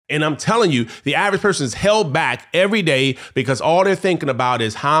And I'm telling you, the average person is held back every day because all they're thinking about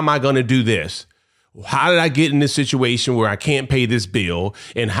is, how am I going to do this? How did I get in this situation where I can't pay this bill?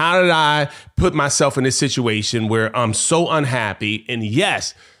 And how did I put myself in this situation where I'm so unhappy? And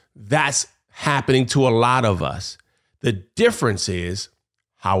yes, that's happening to a lot of us. The difference is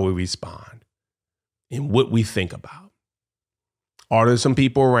how we respond and what we think about. Are there some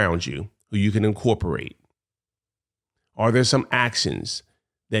people around you who you can incorporate? Are there some actions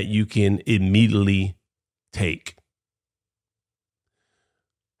that you can immediately take?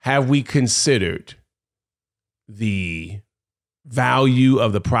 Have we considered the value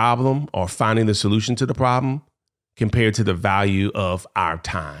of the problem or finding the solution to the problem compared to the value of our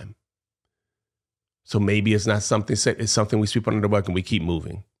time? So maybe it's not something, it's something we sweep under the rug and we keep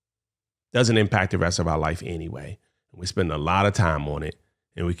moving. Doesn't impact the rest of our life anyway. We spend a lot of time on it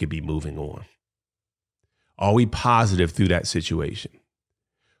and we could be moving on. Are we positive through that situation?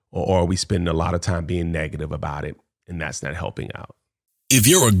 Or are we spending a lot of time being negative about it and that's not helping out? If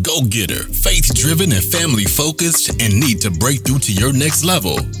you're a go-getter, faith-driven, and family-focused, and need to break through to your next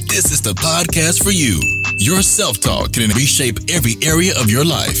level, this is the podcast for you. Your self-talk can reshape every area of your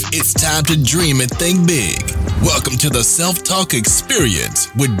life. It's time to dream and think big. Welcome to the Self-Talk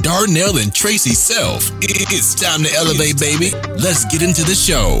Experience with Darnell and Tracy Self. It's time to elevate, baby. Let's get into the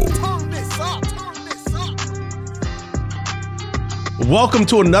show. Welcome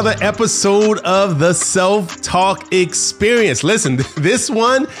to another episode of the Self-Talk Experience. Listen, this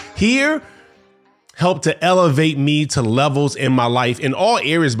one here helped to elevate me to levels in my life, in all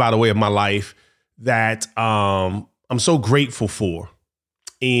areas, by the way, of my life that I'm so grateful for.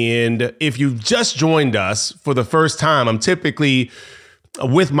 And if you've just joined us for the first time, I'm typically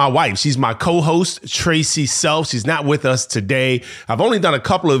with my wife. She's my co-host, Tracy Self. She's not with us today. I've only done a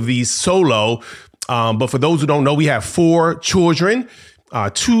couple of these solo. But for those who don't know, we have 4 children,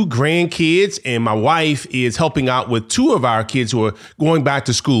 2 grandkids, and my wife is helping out with 2 of our kids who are going back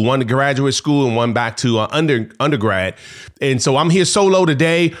to school, one to graduate school and one back to undergrad. And so I'm here solo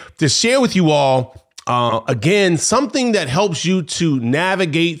today to share with you all, again, something that helps you to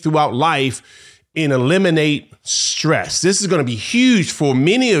navigate throughout life and eliminate stress. This is going to be huge for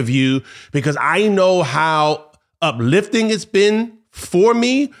many of you because I know how uplifting it's been for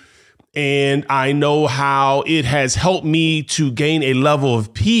me. And I know how it has helped me to gain a level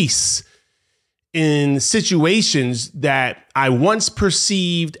of peace in situations that I once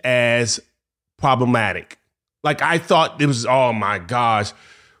perceived as problematic. Like I thought it was, oh my gosh,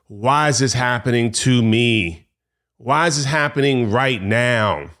 why is this happening to me? Why is this happening right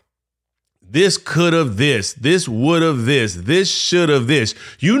now? This could have this would have this should have this.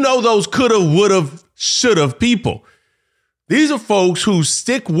 You know those could have, would have, should have people. These are folks who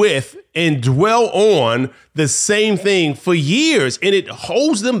stick with and dwell on the same thing for years, and it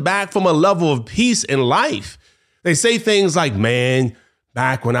holds them back from a level of peace in life. They say things like, man,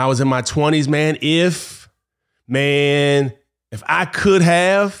 back when I was in my 20s, if I could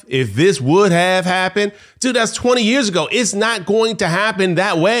have, if this would have happened, dude, that's 20 years ago. It's not going to happen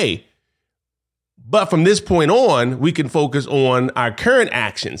that way. But from this point on, we can focus on our current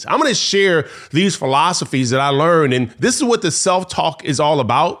actions. I'm going to share these philosophies that I learned, and this is what the self-talk is all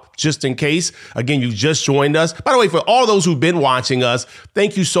about, just in case, again, you just joined us. By the way, for all those who've been watching us,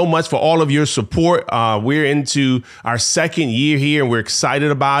 thank you so much for all of your support. We're into our 2nd year here, and we're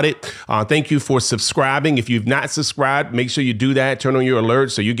excited about it. Thank you for subscribing. If you've not subscribed, make sure you do that. Turn on your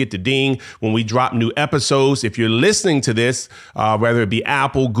alerts so you get the ding when we drop new episodes. If you're listening to this, whether it be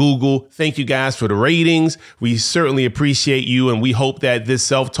Apple, Google, thank you guys for the ratings. We certainly appreciate you, and we hope that this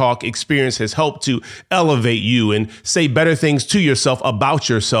self-talk experience has helped to elevate you and say better things to yourself about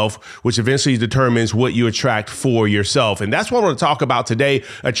yourself, which eventually determines what you attract for yourself. And that's what I want to talk about today,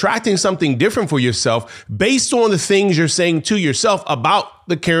 attracting something different for yourself based on the things you're saying to yourself about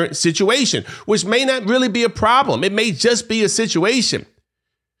the current situation, which may not really be a problem. It may just be a situation.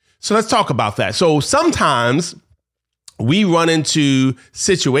 So let's talk about that. So sometimes we run into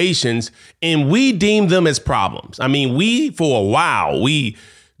situations and we deem them as problems. I mean, for a while, we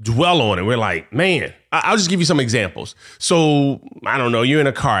dwell on it. We're like, man, I'll just give you some examples. So I don't know, you're in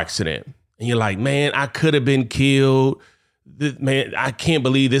a car accident and you're like, man, I could have been killed. Man, I can't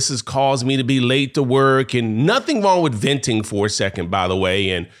believe this has caused me to be late to work. And nothing wrong with venting for a second, by the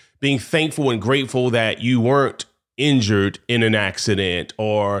way, and being thankful and grateful that you weren't injured in an accident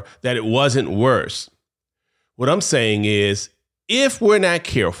or that it wasn't worse. What I'm saying is, if we're not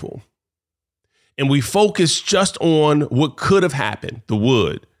careful and we focus just on what could have happened, the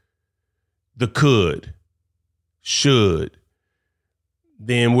would, the could, should,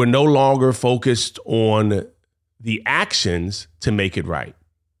 then we're no longer focused on the actions to make it right.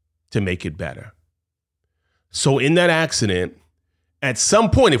 to make it better. So in that accident, at some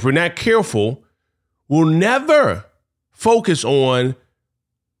point, if we're not careful, we'll never focus on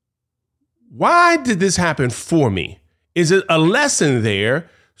why did this happen for me? Is it a lesson there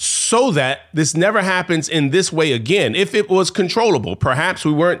so that this never happens in this way again? If it was controllable, perhaps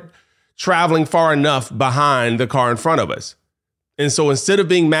we weren't traveling far enough behind the car in front of us. And so instead of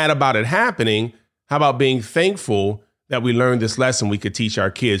being mad about it happening, how about being thankful that we learned this lesson we could teach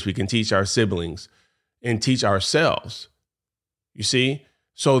our kids, we can teach our siblings, and teach ourselves. You see?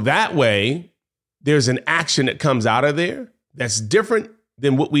 So that way, there's an action that comes out of there that's different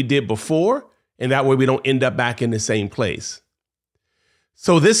than what we did before. And that way we don't end up back in the same place.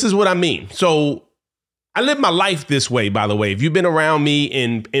 So this is what I mean. So I live my life this way, by the way. If you've been around me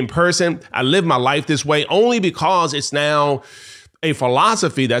in person, I live my life this way only because it's now a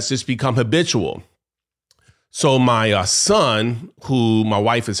philosophy that's just become habitual. So my son, who my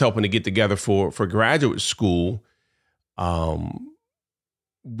wife is helping to get together for graduate school,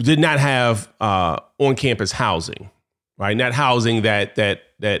 did not have on-campus housing, right? Not housing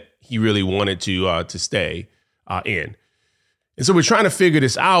that he really wanted to stay in. And so we're trying to figure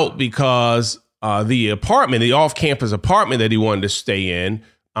this out because the off-campus apartment that he wanted to stay in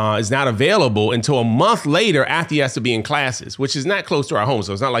is not available until a month later after he has to be in classes, which is not close to our home.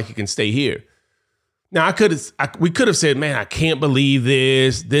 So it's not like he can stay here. Now, we could have said, man, I can't believe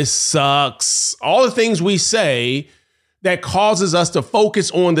this. This sucks. All the things we say that causes us to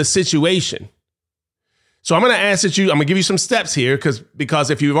focus on the situation. So I'm going to ask that I'm going to give you some steps here because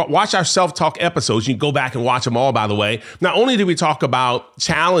if you watch our self-talk episodes, you can go back and watch them all, by the way. Not only did we talk about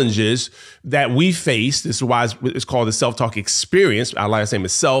challenges that we face, this is why it's called the self-talk experience. I like to say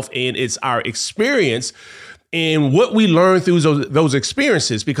myself, and it's our experience and what we learn through those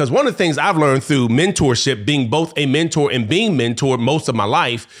experiences. Because one of the things I've learned through mentorship, being both a mentor and being mentored most of my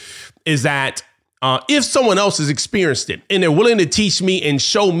life, is that if someone else has experienced it and they're willing to teach me and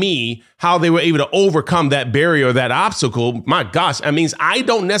show me how they were able to overcome that barrier, that obstacle, my gosh, that means I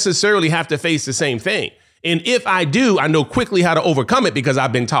don't necessarily have to face the same thing. And if I do, I know quickly how to overcome it because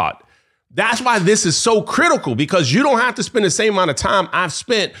I've been taught. That's why this is so critical, because you don't have to spend the same amount of time I've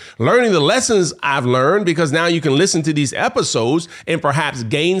spent learning the lessons I've learned, because now you can listen to these episodes and perhaps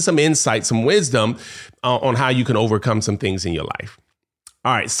gain some insight, some wisdom on how you can overcome some things in your life.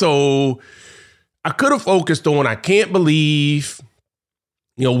 All right. So I could have focused on, I can't believe,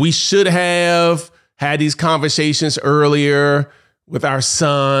 we should have had these conversations earlier with our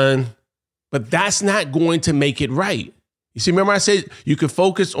son, but that's not going to make it right. You see, remember I said you could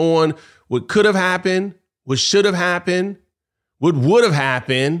focus on what could have happened, what should have happened, what would have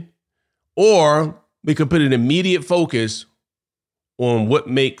happened, or we could put an immediate focus on what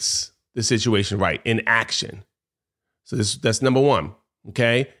makes the situation right in action. So that's number one,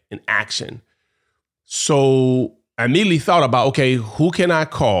 okay, in action. So I immediately thought about, okay, who can I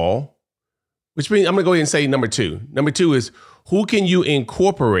call? Which means I'm going to go ahead and say number two. Number two is, who can you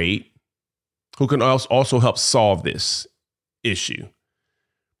incorporate who can also help solve this issue?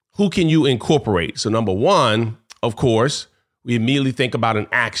 Who can you incorporate? So number one, of course, we immediately think about an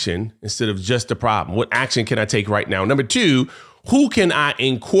action instead of just a problem. What action can I take right now? Number two, who can I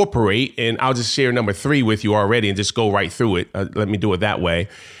incorporate? And I'll just share number three with you already and just go right through it. Let me do it that way.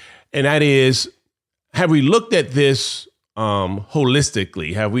 And that is, have we looked at this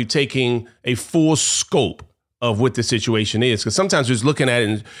holistically? Have we taken a full scope of what the situation is? Because sometimes we're just looking at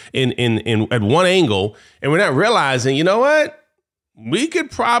it at one angle and we're not realizing, you know what? We could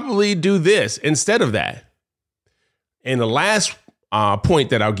probably do this instead of that. And the last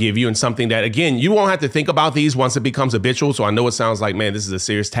point that I'll give you, and something that, again, you won't have to think about these once it becomes habitual. So I know it sounds like, man, this is a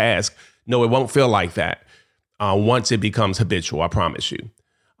serious task. No, it won't feel like that once it becomes habitual, I promise you.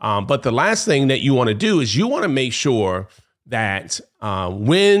 But the last thing that you want to do is you want to make sure that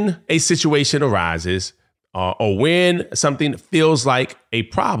when a situation arises or when something feels like a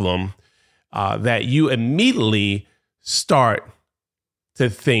problem, that you immediately start to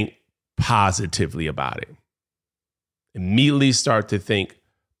think positively about it. Immediately start to think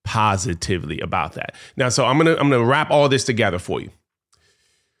positively about that. Now, so I'm gonna wrap all this together for you.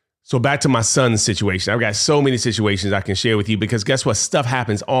 So back to my son's situation. I've got so many situations I can share with you because guess what? Stuff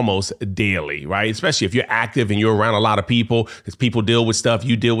happens almost daily, right? Especially if you're active and you're around a lot of people, because people deal with stuff,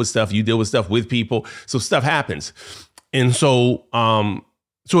 you deal with stuff, you deal with stuff with people. So stuff happens. And so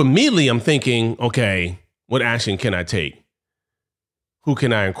immediately I'm thinking, okay, what action can I take? Who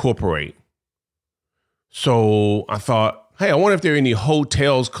can I incorporate? So I thought, hey, I wonder if there are any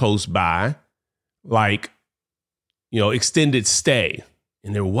hotels close by, like, extended stay.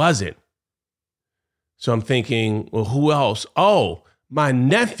 And there wasn't. So I'm thinking, well, who else? Oh, my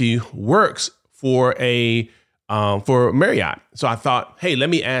nephew works for for Marriott. So I thought, hey, let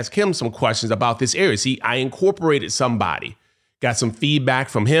me ask him some questions about this area. See, I incorporated somebody, got some feedback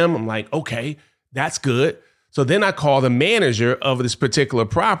from him. I'm like, okay, that's good. So then I called the manager of this particular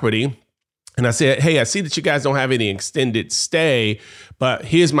property and I said, hey, I see that you guys don't have any extended stay, but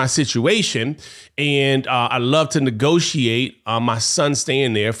here's my situation. And I'd love to negotiate my son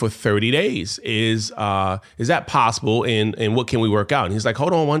staying there for 30 days. Is that possible? And what can we work out? And he's like,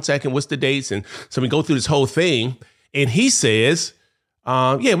 hold on one second. What's the dates? And so we go through this whole thing. And he says,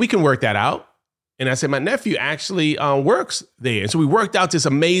 yeah, we can work that out. And I said, my nephew actually works there. And so we worked out this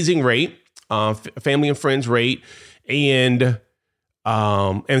amazing rate, family and friends rate. And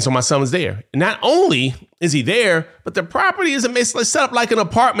so my son was there. And not only is he there, but the property is set up like an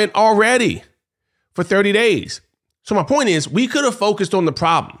apartment already for 30 days. So my point is, we could have focused on the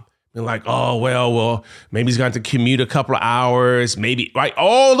problem. And like, oh, well, maybe he's going to commute a couple of hours, maybe, right?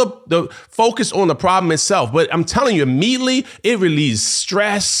 All the focus on the problem itself. But I'm telling you, immediately it relieves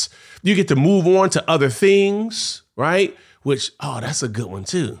stress. You get to move on to other things, right? Which, that's a good one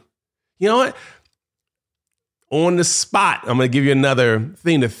too. You know what? On the spot, I'm going to give you another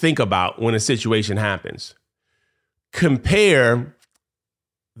thing to think about when a situation happens. Compare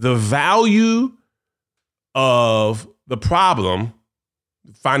the value of the problem,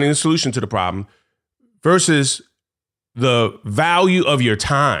 finding a solution to the problem, versus the value of your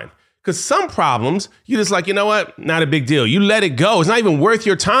time. Because some problems, you're just like, you know what? Not a big deal. You let it go. It's not even worth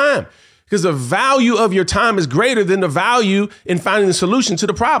your time. Because the value of your time is greater than the value in finding the solution to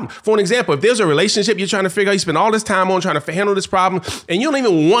the problem. For an example, if there's a relationship you're trying to figure out, you spend all this time on trying to handle this problem, and you don't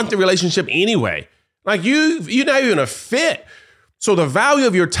even want the relationship anyway. Like you're not even a fit. So the value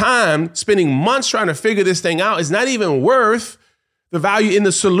of your time, spending months trying to figure this thing out, is not even worth the value in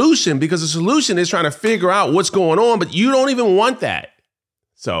the solution, because the solution is trying to figure out what's going on, but you don't even want that.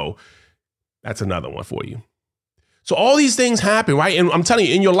 So that's another one for you. So all these things happen, right? And I'm telling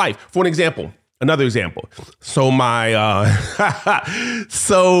you, in your life, for an example, another example. So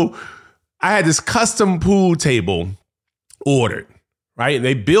so I had this custom pool table ordered, right?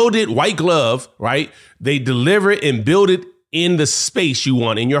 They build it white glove, right? They deliver it and build it in the space you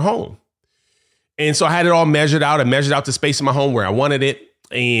want in your home. And so I had it all measured out. I measured out the space in my home where I wanted it.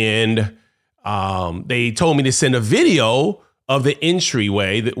 And they told me to send a video of the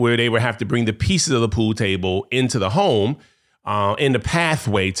entryway where they would have to bring the pieces of the pool table into the home, in the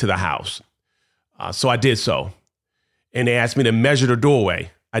pathway to the house. So I did so. And they asked me to measure the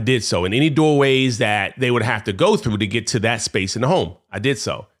doorway. I did so. And any doorways that they would have to go through to get to that space in the home. I did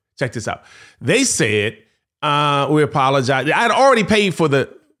so. Check this out. They said, we apologize. I had already paid for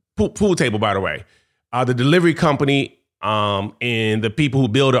the pool table, by the way. The delivery company and the people who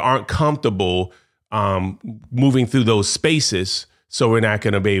build it aren't comfortable moving through those spaces. So we're not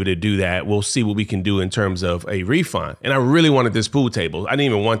going to be able to do that. We'll see what we can do in terms of a refund. And I really wanted this pool table. I didn't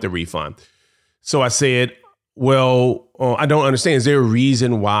even want the refund. So I said, well, I don't understand. Is there a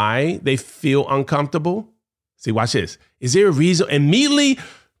reason why they feel uncomfortable? See, watch this. Is there a reason? Immediately,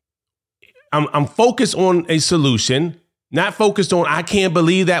 I'm focused on a solution, not focused on, I can't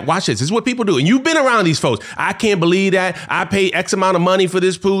believe that. Watch this. This is what people do. And you've been around these folks. I can't believe that. I paid X amount of money for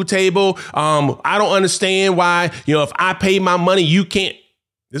this pool table. I don't understand why, if I pay my money, you can't.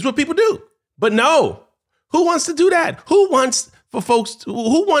 This is what people do. But no, who wants to do that? Who wants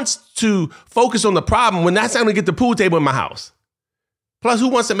to focus on the problem when that's not going to get the pool table in my house? Plus, who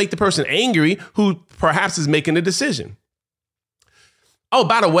wants to make the person angry who perhaps is making the decision? Oh,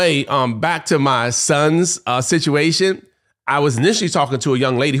 by the way, back to my son's situation. I was initially talking to a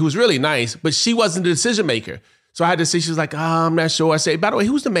young lady who was really nice, but she wasn't the decision maker. So I had to say, she was like, I'm not sure. I said, by the way,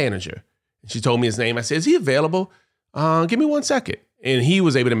 who's the manager? And she told me his name. I said, is he available? Give me 1 second. And he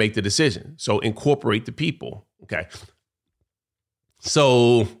was able to make the decision. So incorporate the people. Okay.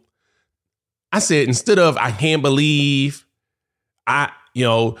 So I said, instead of, I can't believe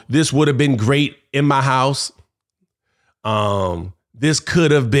this would have been great in my house. This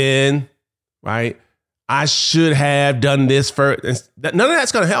could have been, right? I should have done this first. None of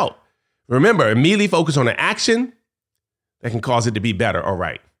that's going to help. Remember, immediately focus on an action that can cause it to be better or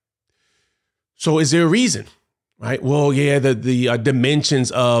right. So is there a reason, right? Well, yeah, the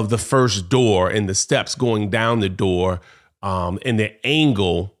dimensions of the first door and the steps going down the door and the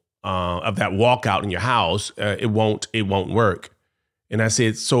angle of that walkout in your house, it won't work. And I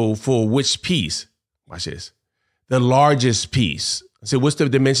said, so for which piece? Watch this. The largest piece. I said, what's the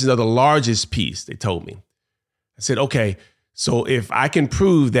dimensions of the largest piece? They told me. I said, okay, so if I can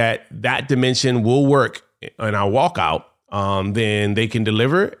prove that dimension will work in our walkout, then they can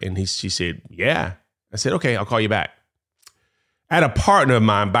deliver. And she said, yeah. I said, okay, I'll call you back. I had a partner of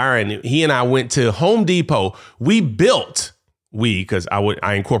mine, Byron. He and I went to Home Depot. Because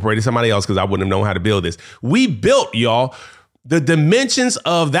I incorporated somebody else because I wouldn't have known how to build this. We built, y'all, the dimensions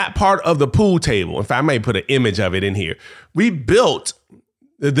of that part of the pool table. In fact, I may put an image of it in here. We built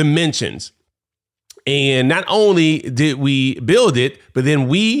the dimensions. And not only did we build it, but then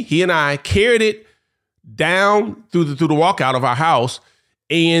he and I carried it down through the walkout of our house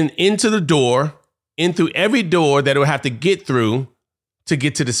and into the door, in through every door that it would have to get through to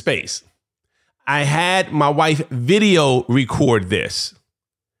get to the space. I had my wife video record this,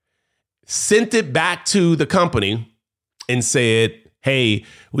 sent it back to the company and said, hey,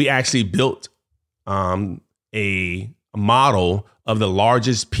 we actually built a model of the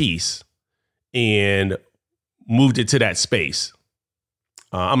largest piece and moved it to that space.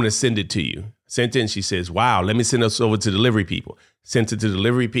 I'm going to send it to you. Sent it and she says, wow, let me send this over to delivery people. Sent it to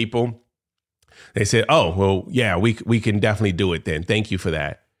delivery people. They said, oh, well, yeah, we can definitely do it then. Thank you for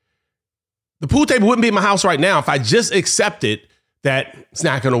that. The pool table wouldn't be in my house right now if I just accepted that it's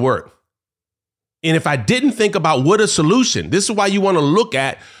not going to work. And if I didn't think about what a solution, this is why you want to look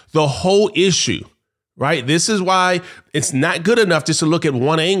at the whole issue, right? This is why it's not good enough just to look at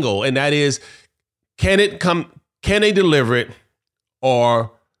one angle. And that is, can they deliver it,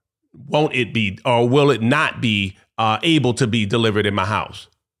 or won't it be, or will it not be able to be delivered in my house?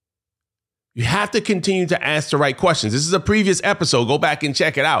 You have to continue to ask the right questions. This is a previous episode. Go back and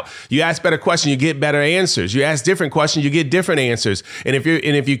check it out. You ask better questions, you get better answers. You ask different questions, you get different answers. And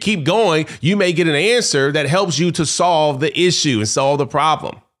if you keep going, you may get an answer that helps you to solve the issue and solve the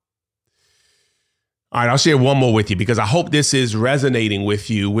problem. All right, I'll share one more with you because I hope this is resonating with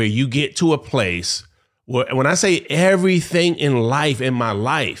you, where you get to a place where, when I say everything in life, in my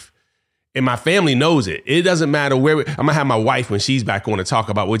life, and my family knows it. It doesn't matter where I'm going to have my wife when she's back on to talk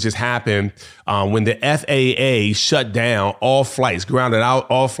about what just happened when the FAA shut down all flights, grounded out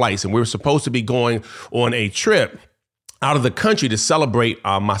all flights. And we were supposed to be going on a trip out of the country to celebrate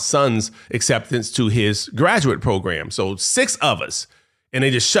my son's acceptance to his graduate program. So 6 of us, and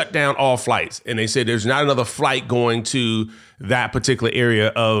they just shut down all flights. And they said there's not another flight going to that particular area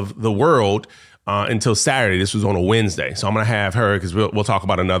of the world until Saturday. This was on a Wednesday. So I'm going to have her, because we'll talk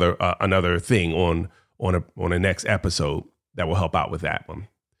about another thing on the next episode that will help out with that one.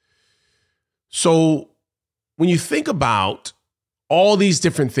 So when you think about all these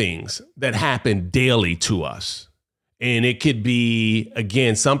different things that happen daily to us, and it could be,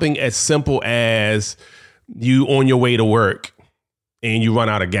 again, something as simple as you on your way to work and you run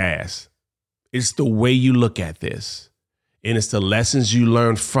out of gas. It's the way you look at this, and it's the lessons you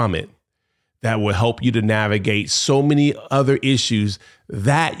learn from it that will help you to navigate so many other issues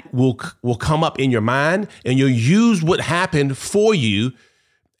that will come up in your mind, and you'll use what happened for you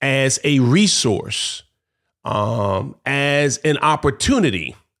as a resource, as an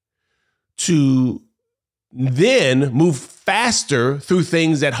opportunity to then move faster through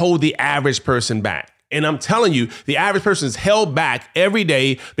things that hold the average person back. And I'm telling you, the average person is held back every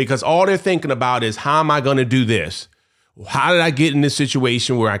day because all they're thinking about is, how am I going to do this? How did I get in this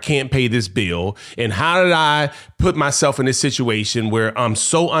situation where I can't pay this bill? And how did I put myself in this situation where I'm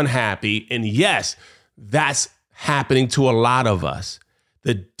so unhappy? And yes, that's happening to a lot of us.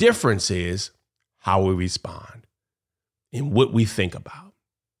 The difference is how we respond and what we think about.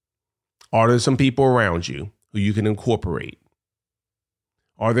 Are there some people around you who you can incorporate?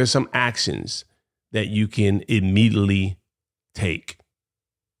 Are there some actions that you can immediately take?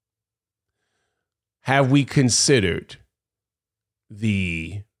 Have we considered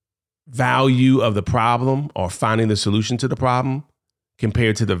the value of the problem or finding the solution to the problem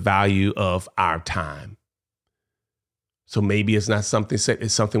compared to the value of our time? So maybe it's not something,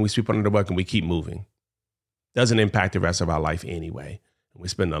 it's something we sweep under the rug and we keep moving. Doesn't impact the rest of our life anyway. We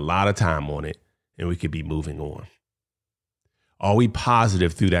spend a lot of time on it and we could be moving on. Are we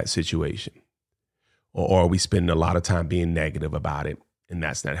positive through that situation? Or are we spending a lot of time being negative about it, and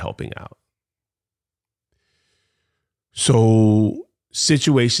that's not helping out? So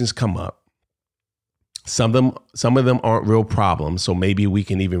situations come up. Some of them aren't real problems. So maybe we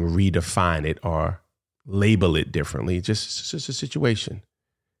can even redefine it or label it differently. It's just a situation.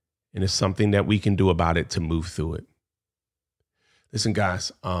 And it's something that we can do about it to move through it. Listen,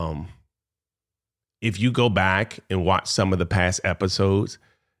 guys, if you go back and watch some of the past episodes,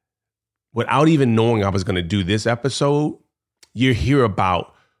 without even knowing I was going to do this episode, you hear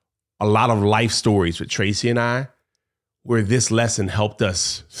about a lot of life stories with Tracy and I, where this lesson helped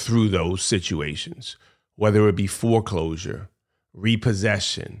us through those situations, whether it be foreclosure,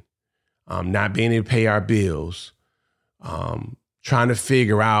 repossession, not being able to pay our bills, trying to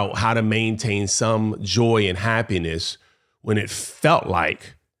figure out how to maintain some joy and happiness when it felt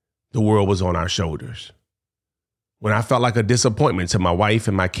like the world was on our shoulders. When I felt like a disappointment to my wife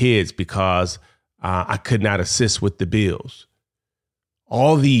and my kids because I could not assist with the bills.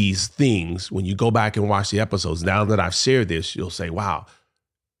 All these things, when you go back and watch the episodes, now that I've shared this, you'll say, wow,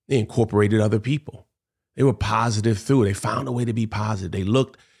 they incorporated other people. They were positive through it. They found a way to be positive. They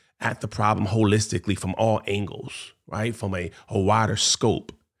looked at the problem holistically from all angles, right? From a wider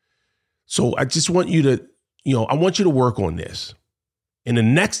scope. So I just want you to, I want you to work on this. And the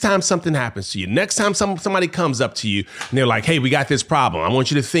next time something happens to you, next time somebody comes up to you and they're like, hey, we got this problem. I want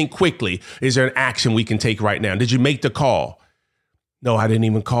you to think quickly. Is there an action we can take right now? Did you make the call? No, I didn't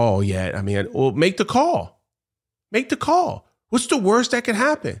even call yet. Well, make the call. Make the call. What's the worst that could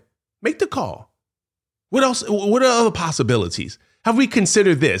happen? Make the call. What else? What are other possibilities? Have we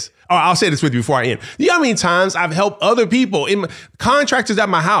considered this? Or I'll say this with you before I end. You know how many times I've helped other people, contractors at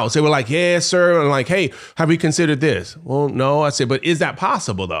my house? They were like, yeah, sir. And I'm like, hey, have we considered this? Well, no. I said, but is that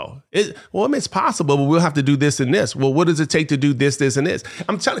possible though? It's possible, but we'll have to do this and this. Well, what does it take to do this, this, and this?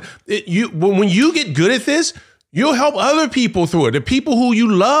 I'm telling you, when you get good at this, you'll help other people through it. The people who you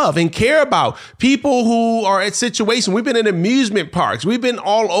love and care about, people who are at situations. We've been in amusement parks. We've been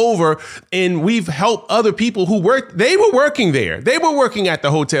all over and we've helped other people who they were working there. They were working at the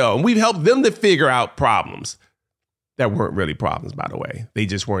hotel and we've helped them to figure out problems that weren't really problems, by the way. They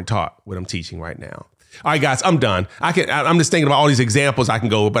just weren't taught what I'm teaching right now. All right, guys, I'm done. I'm just thinking about all these examples I can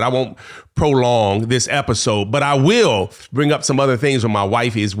go, but I won't prolong this episode. But I will bring up some other things when my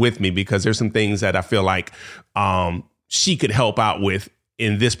wife is with me, because there's some things that I feel like she could help out with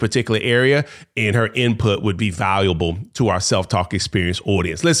in this particular area, and her input would be valuable to our Self-Talk Experience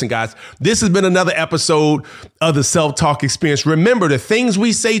audience. Listen, guys, this has been another episode of the Self-Talk Experience. Remember, the things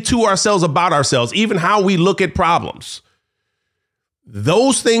we say to ourselves about ourselves, even how we look at problems,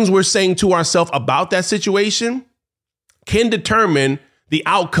 those things we're saying to ourselves about that situation can determine the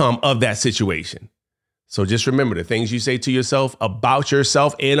outcome of that situation. So just remember, the things you say to yourself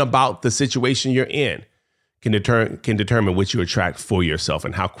and about the situation you're in can determine what you attract for yourself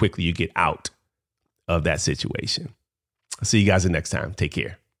and how quickly you get out of that situation. I'll see you guys the next time. Take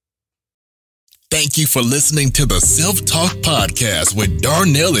care. Thank you for listening to the Self-Talk Podcast with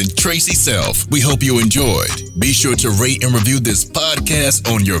Darnell and Tracy Self. We hope you enjoyed. Be sure to rate and review this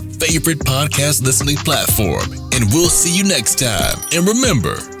podcast on your favorite podcast listening platform. And we'll see you next time. And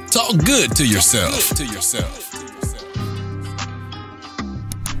remember, talk good to yourself.